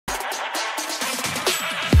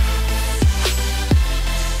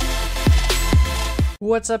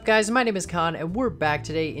What's up, guys? My name is Khan and we're back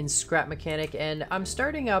today in Scrap Mechanic, and I'm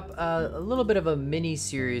starting up a little bit of a mini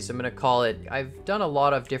series. I'm gonna call it. I've done a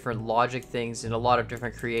lot of different logic things and a lot of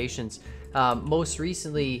different creations, most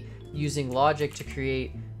recently using logic to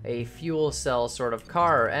create a fuel cell sort of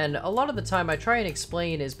car, and a lot of the time I try and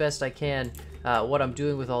explain as best I can what I'm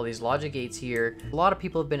doing with all these logic gates here. A lot of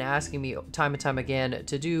people have been asking me time and time again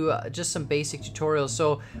to do just some basic tutorials,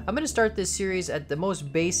 so I'm going to start this series at the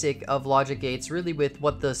most basic of logic gates, really with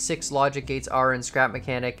what the 6 logic gates are in Scrap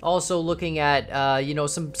Mechanic. Also looking at you know,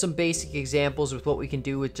 some basic examples with what we can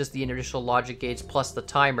do with just the initial logic gates plus the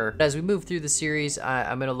timer. As we move through the series,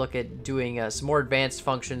 I'm going to look at doing some more advanced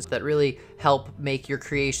functions that really help make your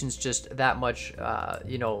creations just that much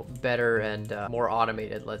you know, better and more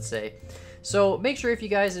automated, let's say. So make sure, if you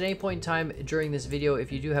guys at any point in time during this video,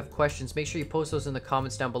 if you do have questions, make sure you post those in the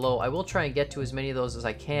comments down below. I will try and get to as many of those as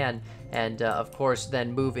I can, and of course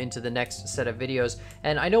then move into the next set of videos.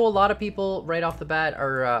 And I know a lot of people right off the bat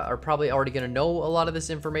are probably already going to know a lot of this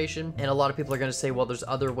information, and a lot of people are going to say, well, there's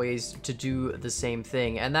other ways to do the same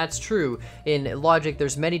thing, and that's true. In logic,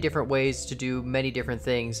 there's many different ways to do many different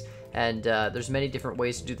things, and there's many different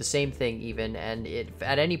ways to do the same thing even. And if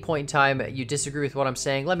at any point in time you disagree with what I'm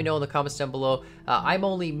saying, let me know in the comments down below. I'm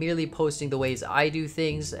only merely posting the ways I do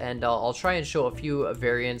things, and I'll try and show a few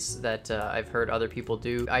variants that I've heard other people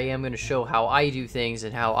do. I am going to show how I do things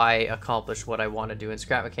and how I accomplish what I want to do in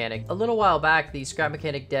Scrap Mechanic. A little while back, the Scrap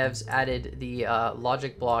Mechanic devs added the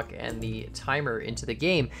logic block and the timer into the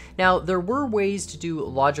game. Now, there were ways to do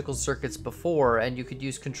logical circuits before, and you could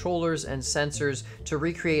use controllers and sensors to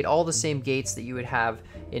recreate all the same gates that you would have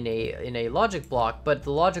in a logic block, but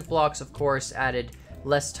the logic blocks, of course, added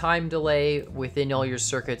less time delay within all your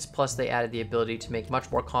circuits, plus they added the ability to make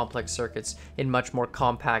much more complex circuits in much more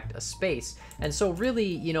compact a space, and so really,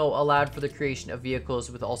 you know, allowed for the creation of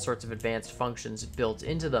vehicles with all sorts of advanced functions built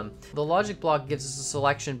into them. The logic block gives us a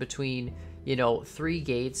selection between, you know, 3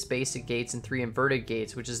 gates, basic gates, and 3 inverted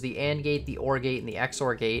gates, which is the AND gate, the OR gate, and the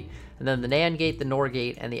XOR gate, and then the NAND gate, the NOR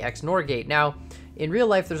gate, and the XNOR gate. Now, in real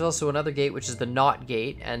life, there's also another gate, which is the NOT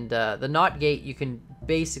gate, and the NOT gate you can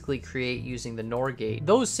basically create using the NOR gate.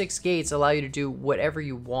 Those 6 gates allow you to do whatever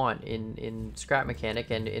you want in Scrap Mechanic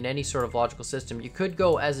and in any sort of logical system. You could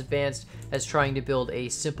go as advanced as trying to build a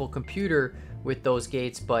simple computer with those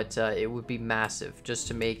gates, but it would be massive. Just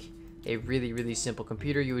to make a really simple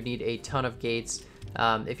computer, you would need a ton of gates.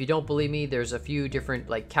 If you don't believe me, there's a few different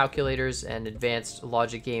like calculators and advanced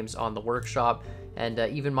logic games on the workshop, and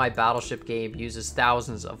even my Battleship game uses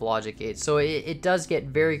thousands of logic gates, so it does get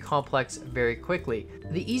very complex very quickly.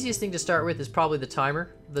 The easiest thing to start with is probably the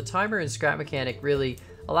timer. The timer in Scrap Mechanic really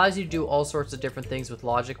allows you to do all sorts of different things with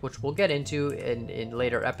logic, which we'll get into in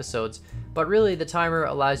later episodes, but really the timer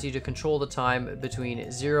allows you to control the time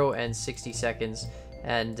between 0 and 60 seconds.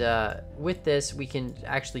 And with this, we can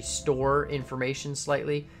actually store information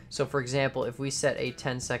slightly. So for example, if we set a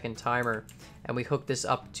 10-second timer and we hook this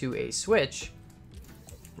up to a switch,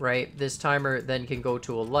 right, this timer then can go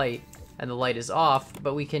to a light, and the light is off,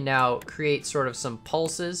 but we can now create sort of some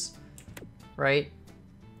pulses, right?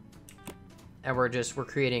 And we're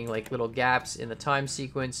creating like little gaps in the time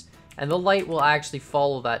sequence, and the light will actually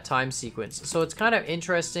follow that time sequence. So it's kind of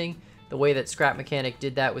interesting the way that Scrap Mechanic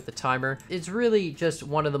did that with the timer. It's really just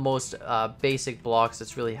one of the most basic blocks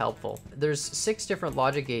that's really helpful. There's 6 different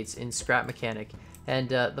logic gates in Scrap Mechanic, and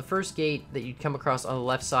the first gate that you'd come across on the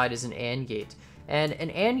left side is an AND gate. And an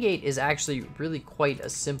AND gate is actually really quite a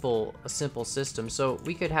simple system. So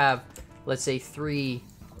we could have, let's say, 3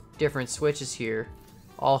 different switches here,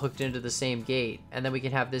 all hooked into the same gate, and then we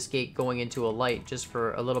can have this gate going into a light just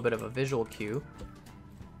for a little bit of a visual cue.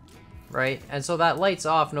 Right? And so that light's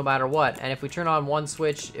off no matter what, and if we turn on 1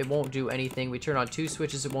 switch, it won't do anything. We turn on 2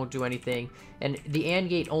 switches, it won't do anything. And the AND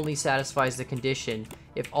gate only satisfies the condition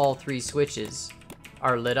if all 3 switches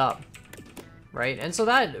are lit up, right? And so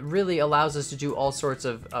that really allows us to do all sorts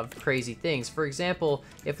of crazy things. For example,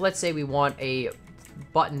 if let's say we want a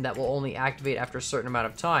button that will only activate after a certain amount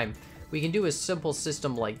of time, we can do a simple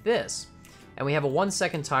system like this. And we have a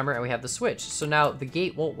 1-second timer, and we have the switch. So now the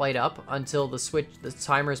gate won't light up until the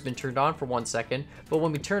timer has been turned on for 1 second. But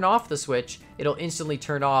when we turn off the switch, it'll instantly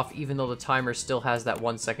turn off even though the timer still has that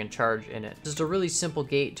 1-second charge in it. Just a really simple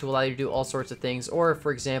gate to allow you to do all sorts of things. Or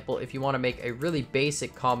for example, if you want to make a really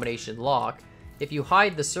basic combination lock, if you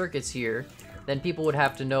hide the circuits here, then people would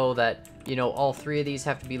have to know that, you know, all 3 of these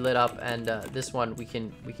have to be lit up, and this one we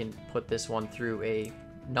can put this one through a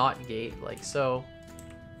NOT gate like so.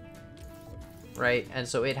 Right, and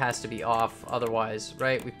so it has to be off, otherwise,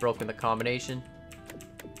 right, we've broken the combination.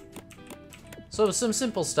 So So some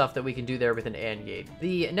simple stuff that we can do there with an AND gate.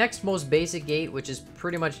 The next most basic gate, which is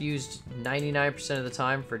pretty much used 99% of the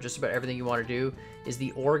time for just about everything you want to do, is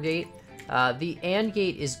the OR gate. The AND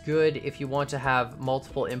gate is good if you want to have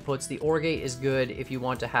multiple inputs. The OR gate is good if you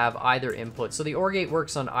want to have either input. So the OR gate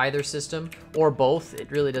works on either system or both. It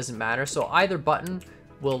really doesn't matter. So either button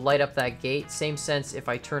will light up that gate. Same sense if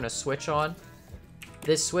I turn a switch on.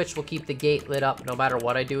 This switch will keep the gate lit up no matter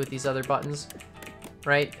what I do with these other buttons.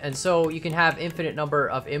 Right? And so you can have infinite number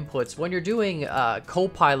of inputs. When you're doing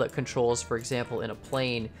co-pilot controls, for example, in a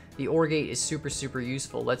plane, the OR gate is super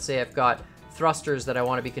useful. Let's say I've got thrusters that I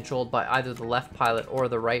want to be controlled by either the left pilot or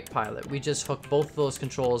the right pilot. We just hook both of those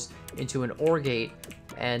controls into an OR gate,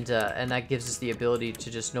 and that gives us the ability to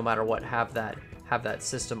just, no matter what, have that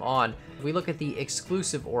system on. If we look at the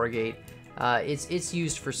exclusive OR gate, it's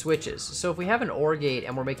used for switches. So if we have an OR gate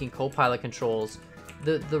and we're making co-pilot controls,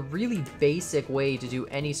 the really basic way to do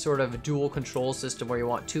any sort of dual control system where you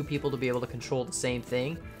want two people to be able to control the same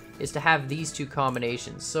thing is to have these two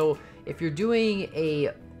combinations. So if you're doing a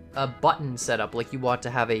button setup, like you want to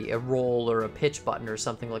have a roll or a pitch button or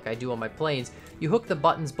something like I do on my planes, you hook the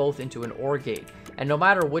buttons both into an OR gate, and no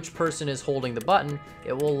matter which person is holding the button,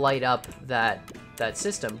 it will light up that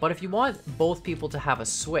system. But if you want both people to have a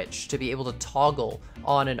switch to be able to toggle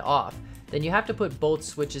on and off, then you have to put both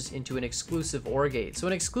switches into an exclusive OR gate. So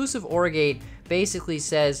an exclusive OR gate basically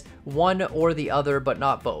says one or the other, but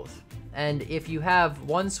not both. And if you have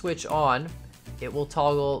one switch on, it will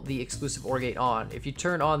toggle the exclusive OR gate on. If you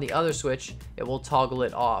turn on the other switch, it will toggle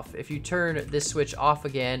it off. If you turn this switch off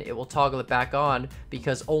again, it will toggle it back on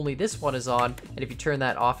because only this one is on. And if you turn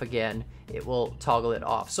that off again, it will toggle it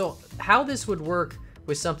off. So how this would work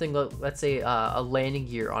with something, let's say a landing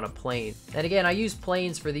gear on a plane. And again, I use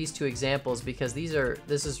planes for these two examples because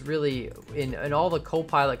this is really, in all the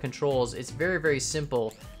co-pilot controls, it's very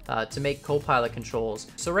simple to make co-pilot controls.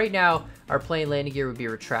 So right now, our plane landing gear would be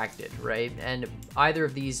retracted, right? And either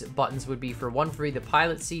of these buttons would be one for the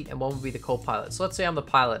pilot seat and one would be the co-pilot. So let's say I'm the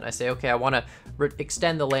pilot and I say, okay, I want to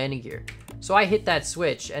extend the landing gear. So I hit that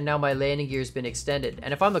switch and now my landing gear has been extended.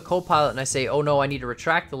 And if I'm the co-pilot and I say, oh no, I need to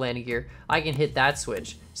retract the landing gear, I can hit that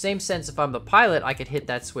switch. Same sense, if I'm the pilot, I could hit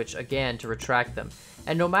that switch again to retract them.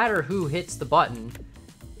 And no matter who hits the button,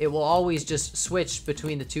 it will always just switch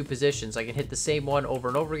between the two positions. I can hit the same one over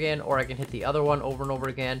and over again, or I can hit the other one over and over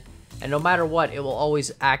again. And no matter what, it will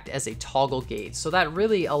always act as a toggle gate. So that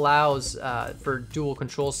really allows for dual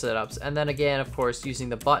control setups. And then again, of course, using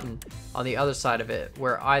the button on the other side of it,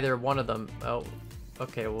 where either one of them, oh,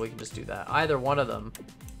 okay, well, we can just do that. Either one of them,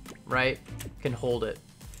 right, can hold it.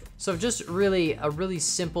 So just really a really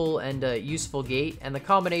simple and useful gate, and the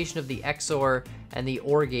combination of the XOR and the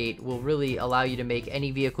OR gate will really allow you to make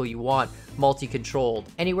any vehicle you want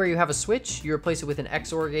multi-controlled. Anywhere you have a switch, you replace it with an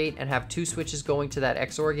XOR gate and have two switches going to that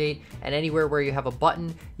XOR gate, and anywhere where you have a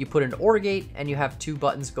button, you put an OR gate and you have two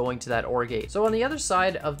buttons going to that OR gate. So on the other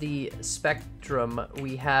side of the spectrum,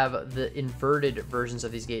 we have the inverted versions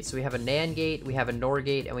of these gates. So we have a NAND gate, we have a NOR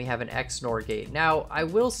gate, and we have an XNOR gate. Now, I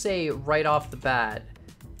will say right off the bat,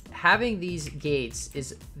 having these gates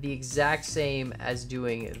is the exact same as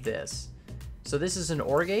doing this. So this is an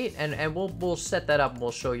OR gate, and we'll set that up and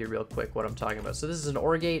we'll show you real quick what I'm talking about. So this is an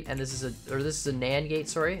OR gate, and this is a NAND gate.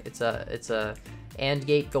 Sorry, it's a AND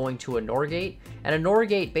gate going to a NOR gate, and a NOR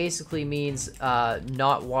gate basically means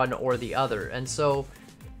not one or the other. And so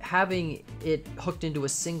having it hooked into a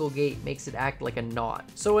single gate makes it act like a NOT.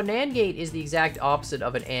 So a NAND gate is the exact opposite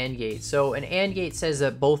of an AND gate. So an AND gate says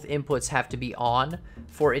that both inputs have to be on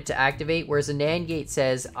for it to activate, whereas a NAND gate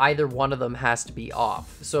says either one of them has to be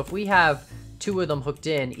off. So if we have two of them hooked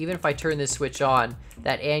in, even if I turn this switch on,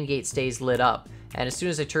 that AND gate stays lit up. And as soon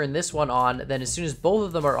as I turn this one on, then as soon as both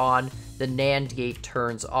of them are on, the NAND gate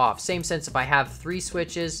turns off. Same sense, if I have three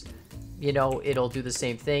switches, you know, it'll do the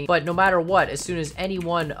same thing. But no matter what, as soon as any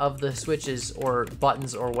one of the switches or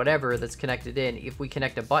buttons or whatever that's connected in, if we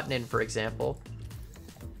connect a button in, for example,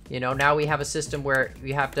 you know, now we have a system where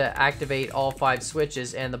we have to activate all 5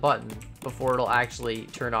 switches and the button before it'll actually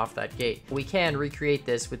turn off that gate. We can recreate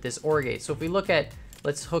this with this OR gate. So if we look at,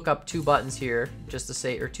 let's hook up 2 buttons here, just to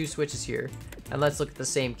say, or 2 switches here, and let's look at the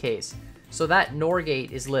same case. So that NOR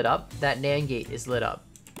gate is lit up, that NAND gate is lit up.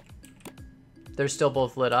 They're still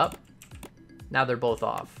both lit up. Now they're both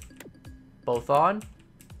off. Both on.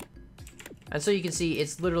 And so you can see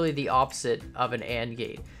it's literally the opposite of an AND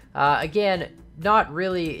gate. Again, not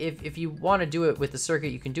really, if you want to do it with the circuit,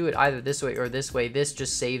 you can do it either this way or this way. This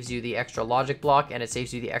just saves you the extra logic block, and it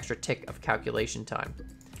saves you the extra tick of calculation time.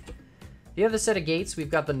 The other set of gates, we've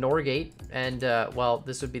got the NOR gate, and well,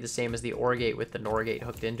 this would be the same as the OR gate with the NOR gate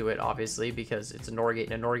hooked into it, obviously, because it's a NOR gate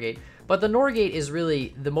and a NOR gate. But the NOR gate is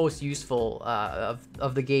really the most useful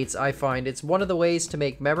of the gates, I find. It's one of the ways to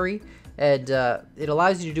make memory, and it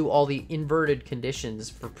allows you to do all the inverted conditions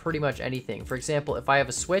for pretty much anything. For example, if I have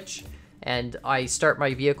a switch and I start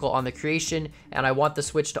my vehicle on the creation and I want the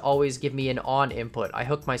switch to always give me an on input, I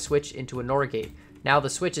hook my switch into a NOR gate. Now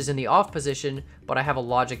the switch is in the off position, but I have a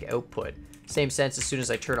logic output. Same sense, as soon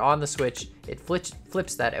as I turn on the switch, it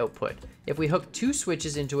flips that output. If we hook two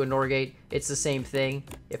switches into a NOR gate, it's the same thing.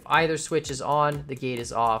 If either switch is on, the gate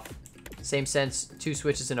is off. Same sense, two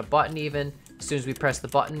switches in a button even. As soon as we press the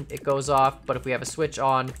button, it goes off, but if we have a switch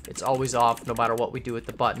on, it's always off no matter what we do with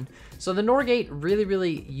the button. So the NOR gate, really,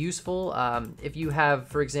 really useful. If you have,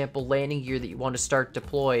 for example, landing gear that you want to start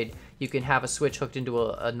deployed, you can have a switch hooked into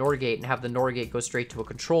a NOR gate and have the NOR gate go straight to a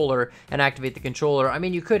controller and activate the controller. I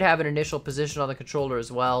mean, you could have an initial position on the controller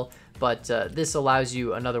as well, but this allows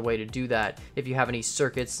you another way to do that. If you have any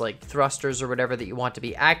circuits like thrusters or whatever that you want to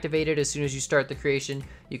be activated as soon as you start the creation,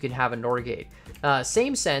 you can have a NOR gate.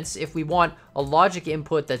 Same sense, if we want a logic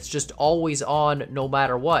input that's just always on no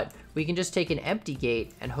matter what, we can just take an empty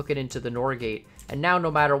gate and hook it into the NOR gate. And now no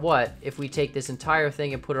matter what, if we take this entire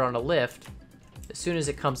thing and put it on a lift, as soon as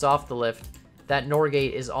it comes off the lift, that NOR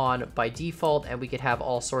gate is on by default, and we could have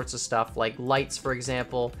all sorts of stuff like lights, for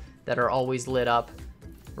example, that are always lit up,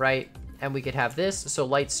 right? And we could have this, so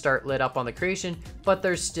lights start lit up on the creation, but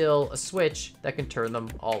there's still a switch that can turn them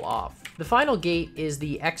all off. The final gate is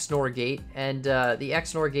the XNOR gate, and the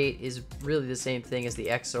XNOR gate is really the same thing as the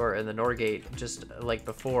XOR and the NOR gate, just like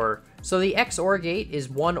before. So the XOR gate is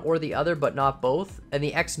one or the other, but not both, and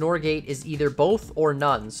the XNOR gate is either both or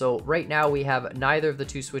none. So right now we have neither of the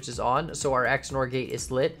two switches on, so our XNOR gate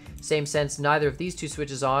is lit. Same sense, neither of these two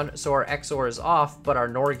switches on, so our XOR is off, but our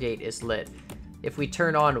NOR gate is lit. If we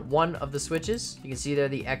turn on one of the switches, you can see there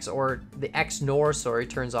the XNOR, sorry,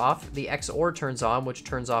 turns off. The XOR turns on, which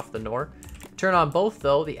turns off the NOR. Turn on both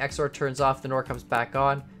though, the XOR turns off, the NOR comes back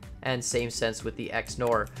on, and same sense with the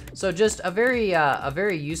XNOR. So just a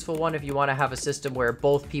very useful one if you want to have a system where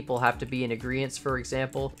both people have to be in agreement, for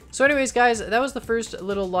example. So anyways, guys, that was the first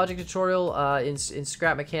little logic tutorial in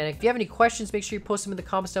Scrap Mechanic. If you have any questions, make sure you post them in the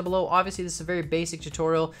comments down below. Obviously, this is a very basic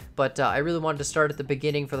tutorial, but I really wanted to start at the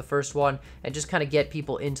beginning for the first one and just kind of get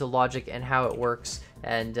people into logic and how it works.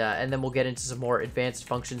 And then we'll get into some more advanced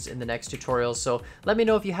functions in the next tutorials. So let me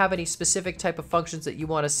know if you have any specific type of functions that you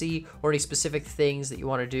want to see or any specific things that you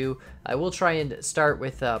want to do. I will try and start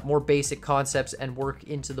with more basic concepts and work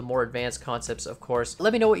into the more advanced concepts, of course.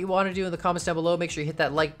 Let me know what you want to do in the comments down below. Make sure you hit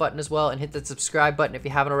that like button as well and hit that subscribe button if you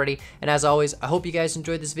haven't already. And as always, I hope you guys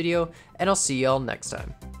enjoyed this video, and I'll see y'all next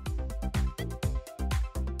time.